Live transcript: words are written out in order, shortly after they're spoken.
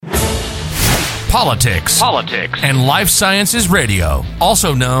Politics, and Life Sciences Radio,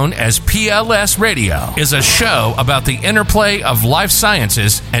 also known as PLS Radio, is a show about the interplay of life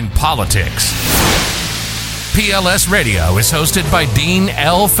sciences and politics. PLS Radio is hosted by Dean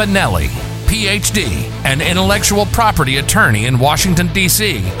L. Finelli, PhD, an intellectual property attorney in Washington,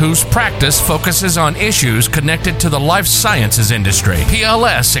 D.C., whose practice focuses on issues connected to the life sciences industry.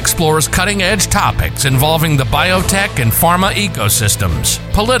 PLS explores cutting-edge topics involving the biotech and pharma ecosystems,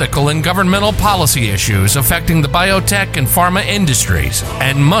 political and governmental policy issues affecting the biotech and pharma industries,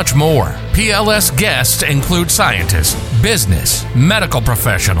 and much more. PLS guests include scientists, business, medical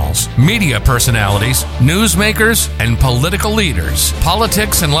professionals, media personalities, newsmakers, and political leaders.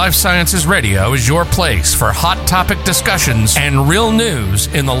 Politics and Life Sciences Radio is your place for hot topic discussions and real news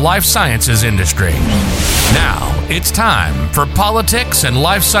in the life sciences industry. Now, it's time for Politics and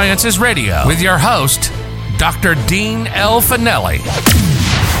Life Sciences Radio with your host, Dr. Dean L. Finelli.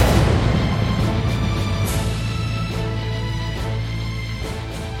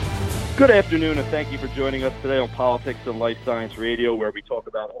 Good afternoon, and thank you for joining us today on Politics and Life Science Radio, where we talk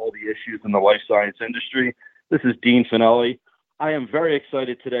about all the issues in the life science industry. This is Dean Finelli. I am very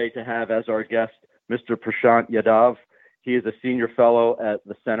excited today to have as our guest Mr. Prashant Yadav. He is a senior fellow at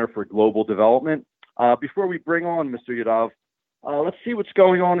the Center for Global Development. Before we bring on Mr. Yadav, let's see what's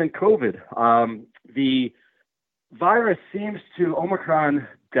going on in COVID. The virus Omicron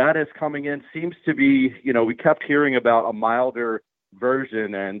data is coming in, seems to be, we kept hearing about a milder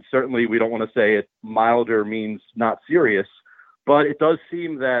version, and certainly we don't want to say it milder means not serious, but it does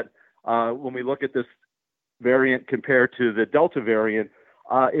seem that when we look at this variant compared to the Delta variant,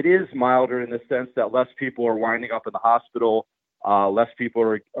 it is milder in the sense that less people are winding up in the hospital, less people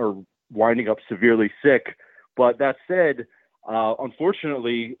are winding up severely sick. But that said,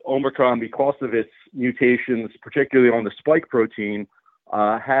 unfortunately, Omicron, because of its mutations, particularly on the spike protein,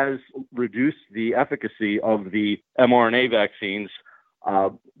 has reduced the efficacy of the mRNA vaccines,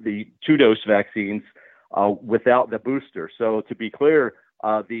 the two-dose vaccines, without the booster. So to be clear,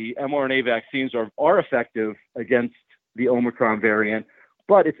 the mRNA vaccines are effective against the Omicron variant,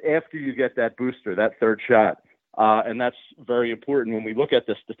 but it's after you get that booster, that third shot. And that's very important. When we look at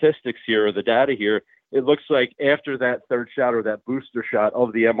the statistics here, or the data here, it looks like after that third shot or that booster shot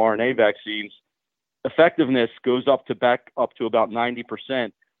of the mRNA vaccines, effectiveness goes back up to about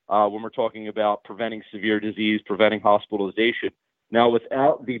 90% when we're talking about preventing severe disease, preventing hospitalization. Now,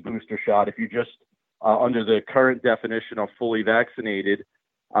 without the booster shot, if you just, under the current definition of fully vaccinated,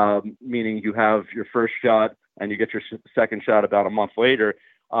 meaning you have your first shot and you get your second shot about a month later,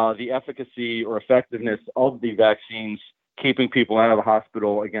 the efficacy or effectiveness of the vaccines keeping people out of the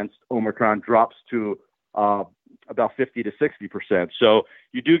hospital against Omicron drops to about 50 to 60%. So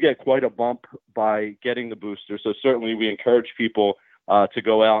you do get quite a bump by getting the booster. So certainly we encourage people to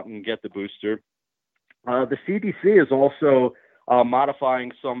go out and get the booster. The CDC is also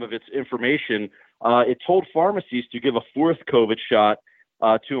modifying some of its information. It told pharmacies to give a fourth COVID shot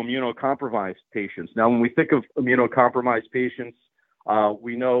to immunocompromised patients. Now, when we think of immunocompromised patients,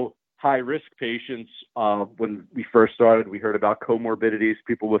 we know high-risk patients. When we first started, we heard about comorbidities,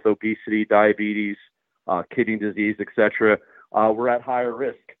 people with obesity, diabetes, kidney disease, etc. Were at higher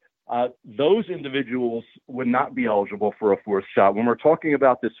risk. Those individuals would not be eligible for a fourth shot. When we're talking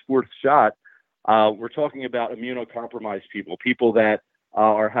about this fourth shot, we're talking about immunocompromised people that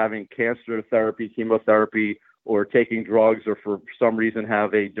are having cancer therapy, chemotherapy, or taking drugs, or for some reason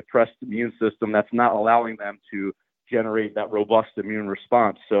have a depressed immune system that's not allowing them to generate that robust immune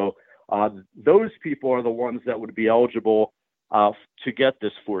response. So those people are the ones that would be eligible to get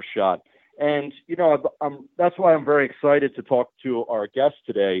this fourth shot. And, that's why I'm very excited to talk to our guest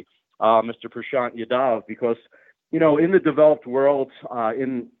today, Mr. Prashant Yadav, because, in the developed world,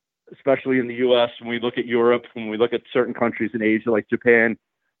 especially in the U.S., when we look at Europe, when we look at certain countries in Asia like Japan,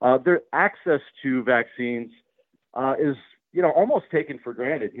 their access to vaccines is, almost taken for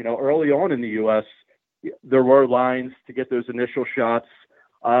granted. Early on in the U.S., there were lines to get those initial shots.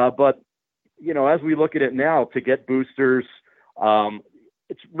 But, as we look at it now, to get boosters,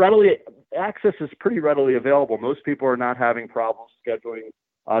 access is pretty readily available. Most people are not having problems scheduling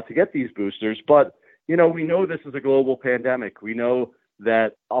to get these boosters. But, we know this is a global pandemic. We know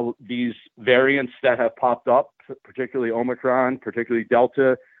that these variants that have popped up, particularly Omicron, particularly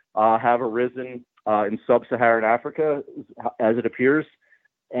Delta, have arisen in sub-Saharan Africa, as it appears.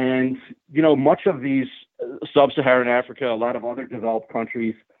 And, much of these sub-Saharan Africa, a lot of other developed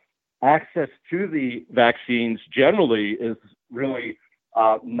countries, access to the vaccines generally is really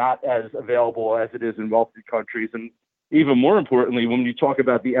not as available as it is in wealthy countries. And even more importantly, when you talk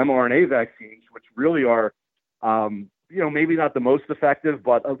about the mRNA vaccines, which really are maybe not the most effective,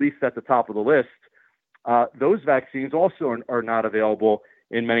 but at least at the top of the list, those vaccines also are not available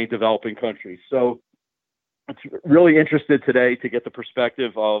in many developing countries. So it's really interested today to get the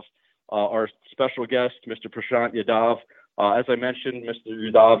perspective of our special guest, Mr. Prashant Yadav. As I mentioned, Mr.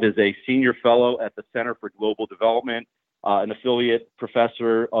 Yadav is a senior fellow at the Center for Global Development, an affiliate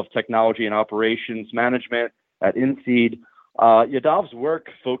professor of technology and operations management at INSEAD. Yadav's work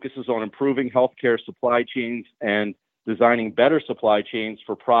focuses on improving healthcare supply chains and designing better supply chains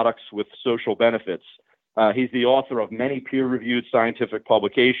for products with social benefits. He's the author of many peer-reviewed scientific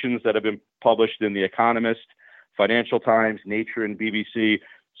publications that have been published in The Economist, Financial Times, Nature, and BBC.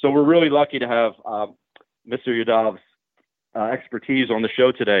 So we're really lucky to have Mr. Yadav's expertise on the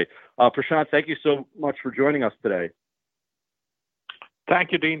show today. Prashant, thank you so much for joining us today.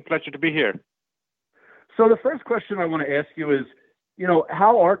 Thank you, Dean. Pleasure to be here. So the first question I want to ask you is,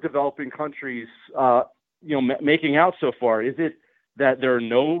 how are developing countries, making out so far? Is it that there are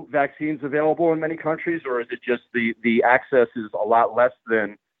no vaccines available in many countries, or is it just the access is a lot less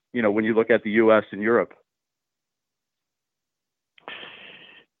than, when you look at the U.S. and Europe?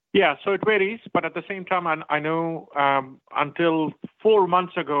 Yeah, so it varies, but at the same time, I know until 4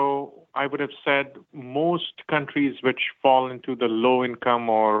 months ago, I would have said most countries which fall into the low income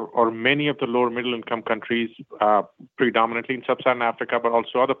or many of the lower middle income countries, predominantly in sub-Saharan Africa, but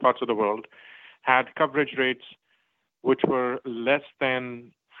also other parts of the world, had coverage rates which were less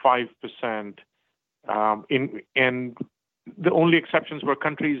than 5%. And the only exceptions were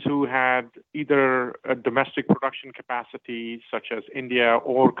countries who had either a domestic production capacity, such as India,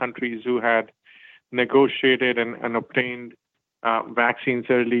 or countries who had negotiated and obtained vaccines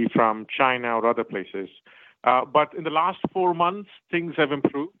early from China or other places. But in the last 4 months, things have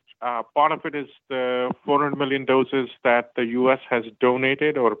improved. Part of it is the 400 million doses that the U.S. has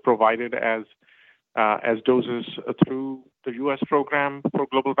donated or provided as doses through the U.S. program for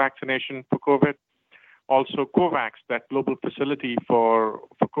global vaccination for COVID. Also, COVAX, that global facility for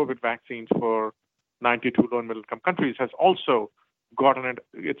COVID vaccines for 92 low and middle income countries, has also gotten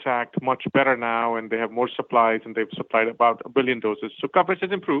its act much better now, and they have more supplies, and they've supplied about 1 billion doses. So coverage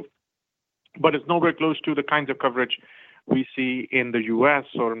has improved, but it's nowhere close to the kinds of coverage we see in the U.S.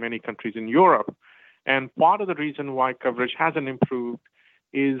 or in many countries in Europe. And part of the reason why coverage hasn't improved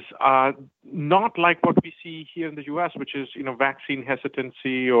is not like what we see here in the U.S., which is vaccine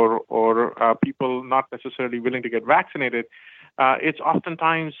hesitancy or people not necessarily willing to get vaccinated. It's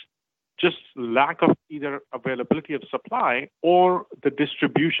oftentimes just lack of either availability of supply or the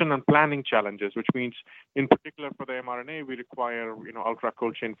distribution and planning challenges, which means, in particular for the mRNA, we require ultra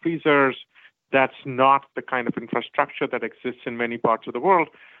cold chain freezers. That's not the kind of infrastructure that exists in many parts of the world.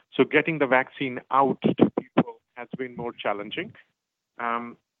 So getting the vaccine out to people has been more challenging.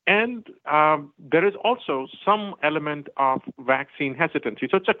 And there is also some element of vaccine hesitancy.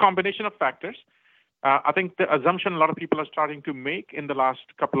 So it's a combination of factors. I think the assumption a lot of people are starting to make in the last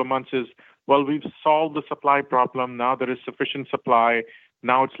couple of months is, well, we've solved the supply problem. Now there is sufficient supply.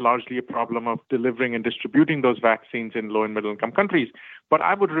 Now it's largely a problem of delivering and distributing those vaccines in low and middle income countries. But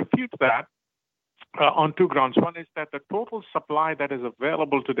I would refute that on two grounds. One is that the total supply that is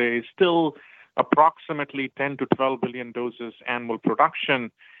available today is still approximately 10 to 12 billion doses annual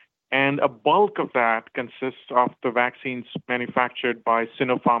production, and a bulk of that consists of the vaccines manufactured by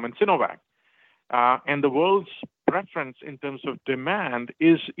Sinopharm and Sinovac. And the world's preference in terms of demand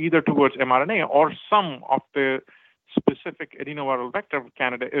is either towards mRNA or some of the specific adenoviral vector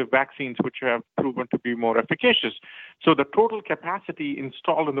vaccines, which have proven to be more efficacious. So the total capacity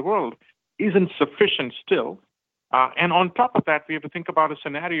installed in the world isn't sufficient still. And on top of that, we have to think about a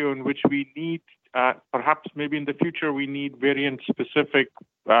scenario in which we need, perhaps maybe in the future, we need variant-specific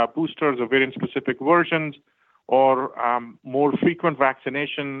boosters or variant-specific versions or more frequent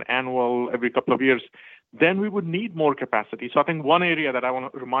vaccination, annual, every couple of years. Then we would need more capacity. So I think one area that I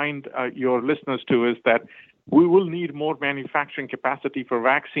want to remind your listeners to is that we will need more manufacturing capacity for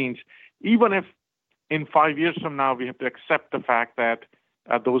vaccines, even if in 5 years from now we have to accept the fact that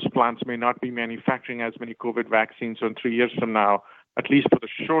those plants may not be manufacturing as many COVID vaccines. So in 3 years from now, at least for the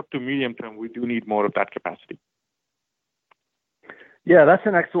short to medium term, we do need more of that capacity. Yeah, that's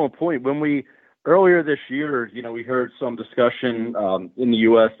an excellent point. Earlier this year, we heard some discussion in the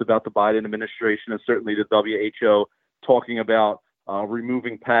U.S. about the Biden administration and certainly the WHO talking about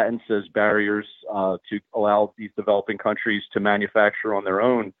removing patents as barriers to allow these developing countries to manufacture on their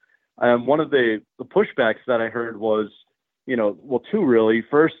own. And one of the pushbacks that I heard was, two really.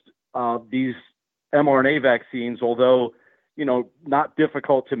 First, these mRNA vaccines, although, not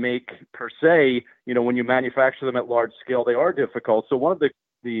difficult to make per se, when you manufacture them at large scale, they are difficult. So one of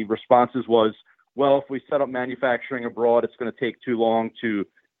the responses was, well, if we set up manufacturing abroad, it's going to take too long to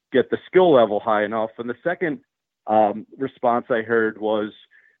get the skill level high enough. And the second response I heard was,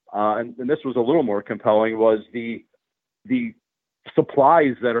 and this was a little more compelling, was the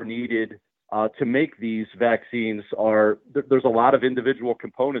supplies that are needed to make these vaccines there's a lot of individual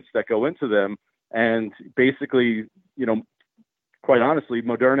components that go into them. And basically, quite honestly,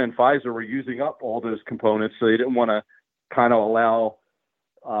 Moderna and Pfizer were using up all those components. So they didn't want to kind of allow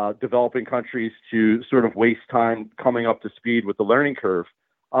developing countries to sort of waste time coming up to speed with the learning curve.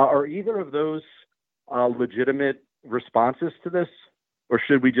 Are either of those legitimate responses to this? Or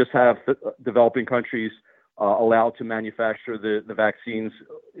should we just have developing countries allowed to manufacture the vaccines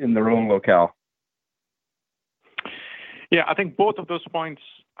in their own locale? Yeah, I think both of those points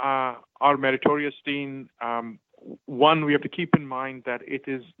are meritorious, Dean. One, we have to keep in mind that it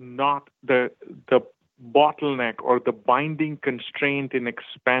is not the bottleneck or the binding constraint in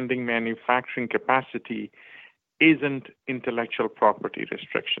expanding manufacturing capacity isn't intellectual property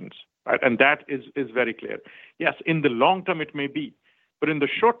restrictions, right? And that is very clear. Yes, in the long term it may be, but in the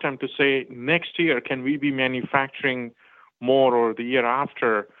short term, to say next year, can we be manufacturing more, or the year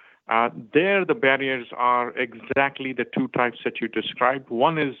after, there the barriers are exactly the two types that you described.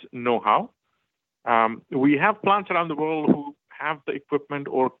 One is know-how. We have plants around the world who have the equipment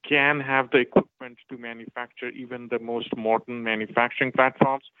or can have the equipment to manufacture even the most modern manufacturing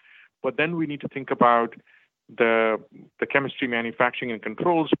platforms. But then we need to think about the chemistry, manufacturing, and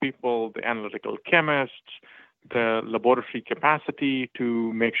controls people, the analytical chemists, the laboratory capacity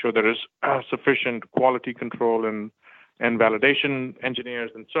to make sure there is sufficient quality control and validation engineers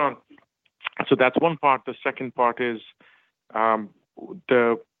and so on. So that's one part. The second part is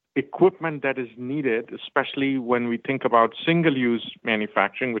the equipment that is needed, especially when we think about single-use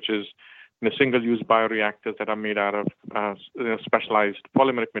manufacturing, which is single-use bioreactors that are made out of specialized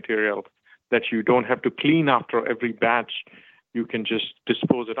polymeric material that you don't have to clean after every batch. You can just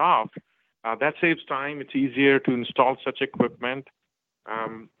dispose it off. That saves time. It's easier to install such equipment.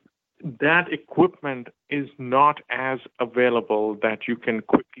 That equipment is not as available that you can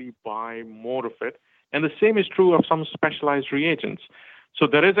quickly buy more of it. And the same is true of some specialized reagents. So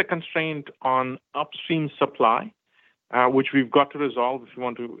there is a constraint on upstream supply, which we've got to resolve if we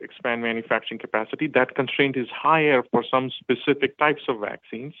want to expand manufacturing capacity. That constraint is higher for some specific types of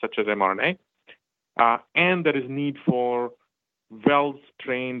vaccines, such as mRNA. And there is need for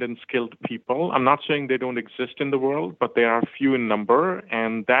well-trained and skilled people. I'm not saying they don't exist in the world, but they are few in number,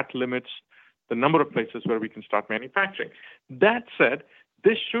 and that limits the number of places where we can start manufacturing. That said,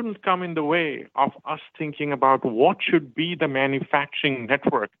 this shouldn't come in the way of us thinking about what should be the manufacturing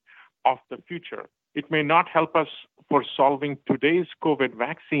network of the future. It may not help us for solving today's COVID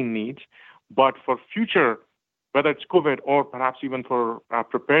vaccine needs, but for future, whether it's COVID or perhaps even for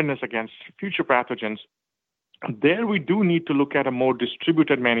preparedness against future pathogens, there we do need to look at a more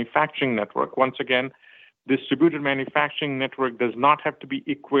distributed manufacturing network. Once again, distributed manufacturing network does not have to be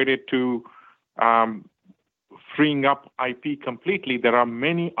equated to freeing up IP completely. There are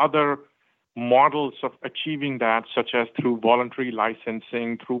many other models of achieving that, such as through voluntary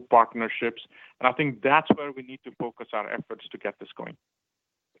licensing, through partnerships. And I think that's where we need to focus our efforts to get this going.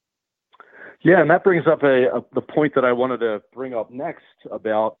 Yeah, and that brings up the point that I wanted to bring up next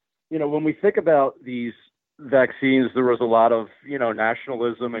about, when we think about these vaccines, there was a lot of,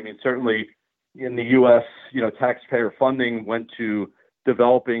 nationalism. I mean, certainly in the U.S., taxpayer funding went to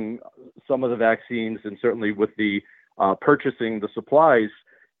developing some of the vaccines and certainly with the purchasing the supplies.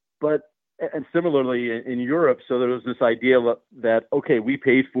 And similarly in Europe, so there was this idea that, okay, we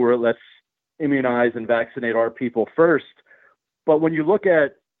paid for it, let's immunize and vaccinate our people first. But when you look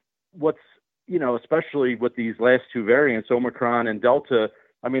at what's, especially with these last two variants, Omicron and Delta,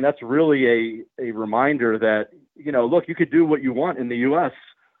 I mean, that's really a reminder that, look, you could do what you want in the U.S.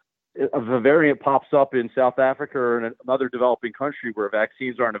 If a variant pops up in South Africa or in another developing country where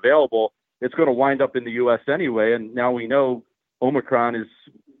vaccines aren't available, it's going to wind up in the U.S. anyway. And now we know Omicron is,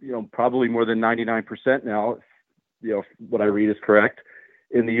 probably more than 99% now, if what I read is correct,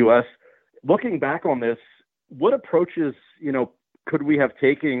 in the U.S. Looking back on this, what approaches, could we have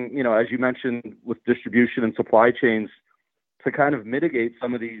taken, as you mentioned, with distribution and supply chains to kind of mitigate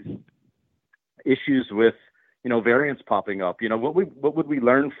some of these issues with, variants popping up? What would we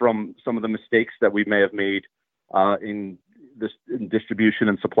learn from some of the mistakes that we may have made in distribution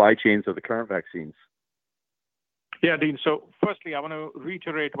and supply chains of the current vaccines? Yeah, Dean. So firstly, I want to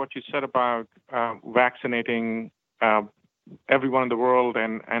reiterate what you said about vaccinating everyone in the world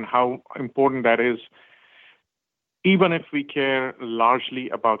and how important that is, even if we care largely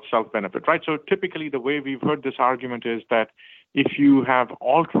about self-benefit, right? So typically the way we've heard this argument is that if you have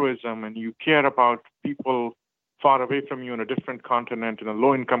altruism and you care about people far away from you in a different continent, in a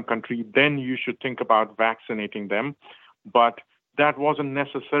low-income country, then you should think about vaccinating them. But that wasn't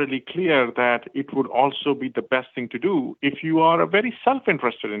necessarily clear that it would also be the best thing to do if you are a very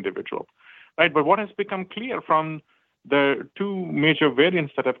self-interested individual, right? But what has become clear from the two major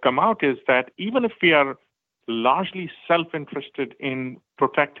variants that have come out is that even if we are largely self-interested in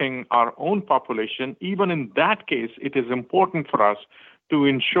protecting our own population, even in that case, it is important for us to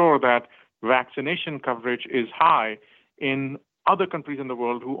ensure that vaccination coverage is high in other countries in the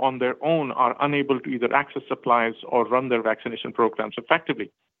world who on their own are unable to either access supplies or run their vaccination programs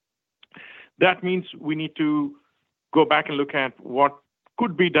effectively. That means we need to go back and look at what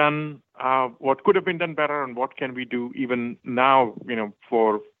could be done, what could have been done better, and what can we do even now,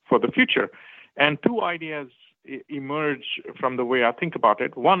 for the future. And two ideas emerge from the way I think about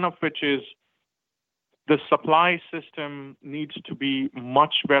it, one of which is the supply system needs to be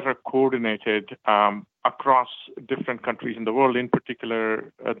much better coordinated across different countries in the world, in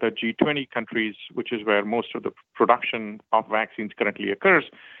particular the G20 countries, which is where most of the production of vaccines currently occurs,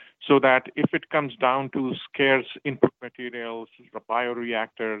 so that if it comes down to scarce input materials,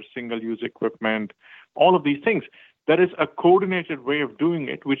 bioreactors, single-use equipment, all of these things, there is a coordinated way of doing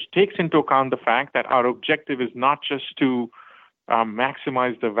it, which takes into account the fact that our objective is not just to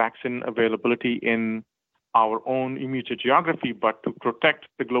maximize the vaccine availability in our own immediate geography, but to protect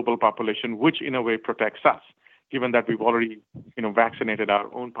the global population, which in a way protects us, given that we've already, vaccinated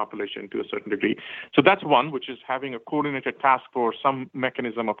our own population to a certain degree. So that's one, which is having a coordinated task force, some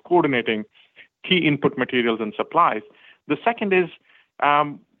mechanism of coordinating key input materials and supplies. The second is,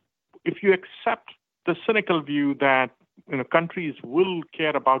 if you accept the cynical view that countries will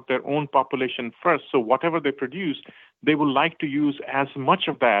care about their own population first, so whatever they produce, they will like to use as much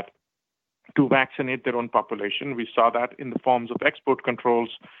of that to vaccinate their own population. We saw that in the forms of export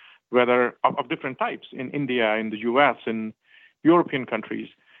controls, whether of different types in India, in the US, in European countries.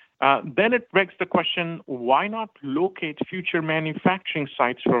 Then it begs the question, why not locate future manufacturing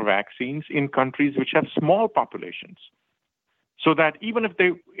sites for vaccines in countries which have small populations? So that even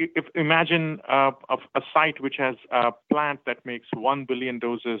if imagine a site which has a plant that makes 1 billion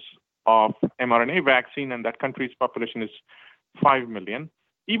doses of mRNA vaccine and that country's population is 5 million,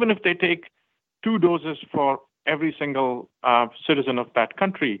 even if they take 2 doses for every single citizen of that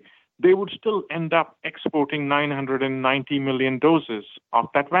country, they would still end up exporting 990 million doses of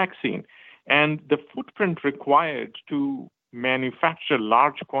that vaccine. And the footprint required to manufacture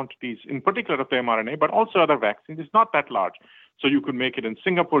large quantities, in particular of the mRNA, but also other vaccines, is not that large. So you could make it in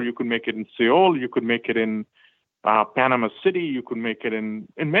Singapore, you could make it in Seoul, you could make it in Panama City, you could make it in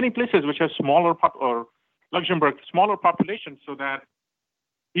many places which have smaller, or Luxembourg, smaller populations, so that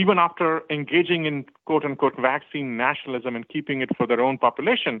even after engaging in quote-unquote vaccine nationalism and keeping it for their own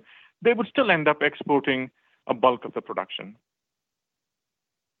population, they would still end up exporting a bulk of the production.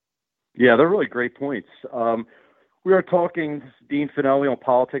 Yeah, they're really great points. We are talking, Dean Finelli on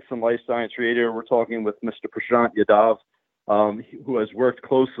Politics and Life Science Radio. We're talking with Mr. Prashant Yadav, who has worked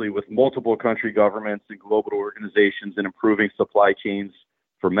closely with multiple country governments and global organizations in improving supply chains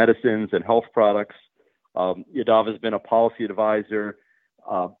for medicines and health products. Yadav has been a policy advisor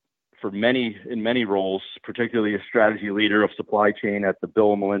in many roles, particularly a strategy leader of supply chain at the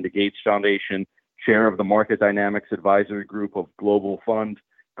Bill and Melinda Gates Foundation, chair of the Market Dynamics Advisory Group of Global Fund,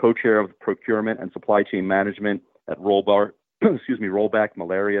 co-chair of procurement and supply chain management at Rollback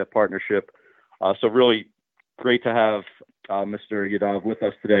Malaria Partnership. So really great to have Mr. Yadav with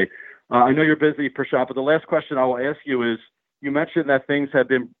us today. I know you're busy, Prashant, but the last question I will ask you is, you mentioned that things have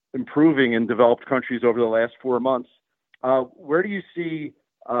been improving in developed countries over the last 4 months. Where do you see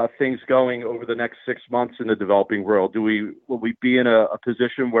things going over the next 6 months in the developing world? Will we be in a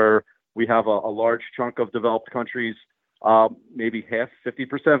position where we have a large chunk of developed countries, maybe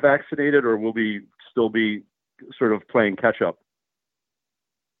 50% vaccinated, or will we still be sort of playing catch up?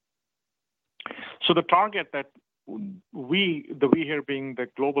 So the target that we here being the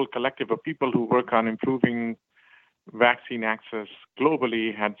global collective of people who work on improving vaccine access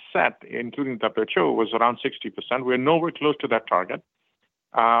globally had set, including WHO, was around 60%. We're nowhere close to that target.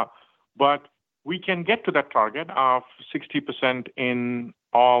 But we can get to that target of 60% in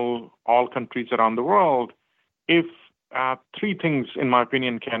all countries around the world if 3 things, in my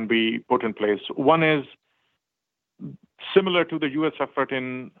opinion, can be put in place. One is similar to the U.S. effort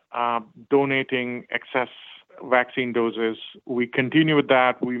in donating excess vaccine doses. We continue with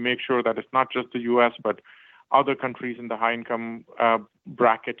that. We make sure that it's not just the U.S., but other countries in the high-income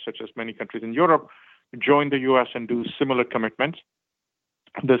bracket, such as many countries in Europe, join the U.S. and do similar commitments.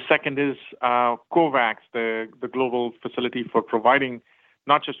 The second is COVAX, the global facility for providing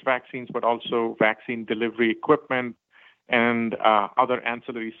not just vaccines, but also vaccine delivery equipment and other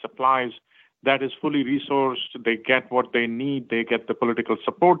ancillary supplies. That is fully resourced. They get what they need. They get the political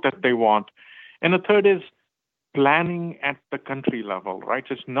support that they want. And the third is planning at the country level, right?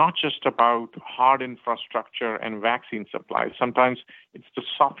 It's not just about hard infrastructure and vaccine supplies. Sometimes it's the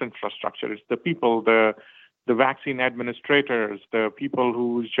soft infrastructure. It's the people, the vaccine administrators, the people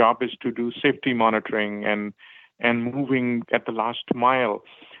whose job is to do safety monitoring and moving at the last mile,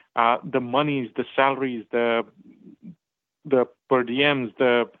 the monies, the salaries, the per diems,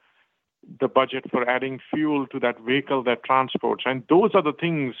 the budget for adding fuel to that vehicle that transports. And those are the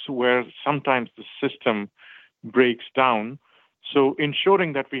things where sometimes the system breaks down. So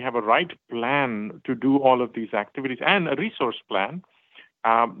ensuring that we have a right plan to do all of these activities and a resource plan,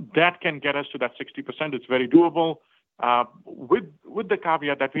 that can get us to that 60%. It's very doable, with the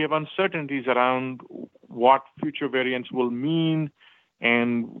caveat that we have uncertainties around what future variants will mean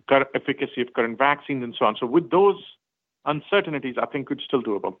and efficacy of current vaccines and so on. So with those uncertainties, I think it's still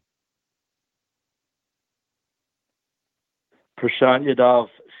doable. Prashant Yadav,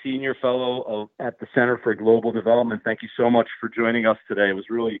 Senior Fellow at the Center for Global Development, thank you so much for joining us today. It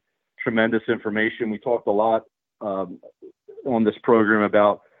was really tremendous information. We talked a lot on this program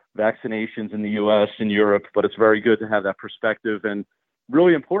about vaccinations in the U.S. and Europe, but it's very good to have that perspective and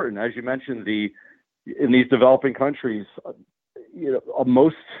really important. As you mentioned, in these developing countries,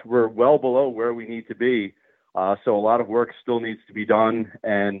 most we're well below where we need to be. So a lot of work still needs to be done,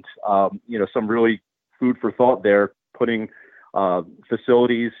 and some really food for thought there, putting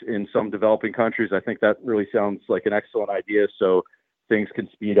facilities in some developing countries. I think that really sounds like an excellent idea, so things can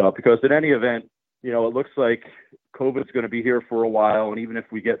speed up. Because in any event, it looks like COVID's going to be here for a while, and even if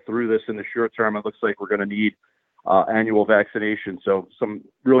we get through this in the short term, it looks like we're going to need annual vaccination. So some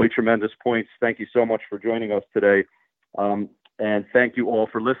really tremendous points. Thank you so much for joining us today, and thank you all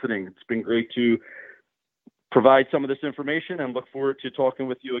for listening. It's been great to provide some of this information, and look forward to talking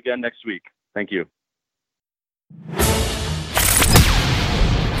with you again next week. Thank you.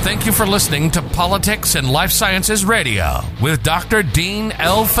 Thank you for listening to Politics and Life Sciences Radio with Dr. Dean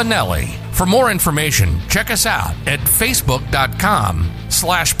L. Finelli. For more information, check us out at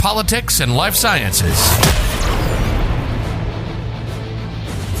facebook.com/politics and life sciences.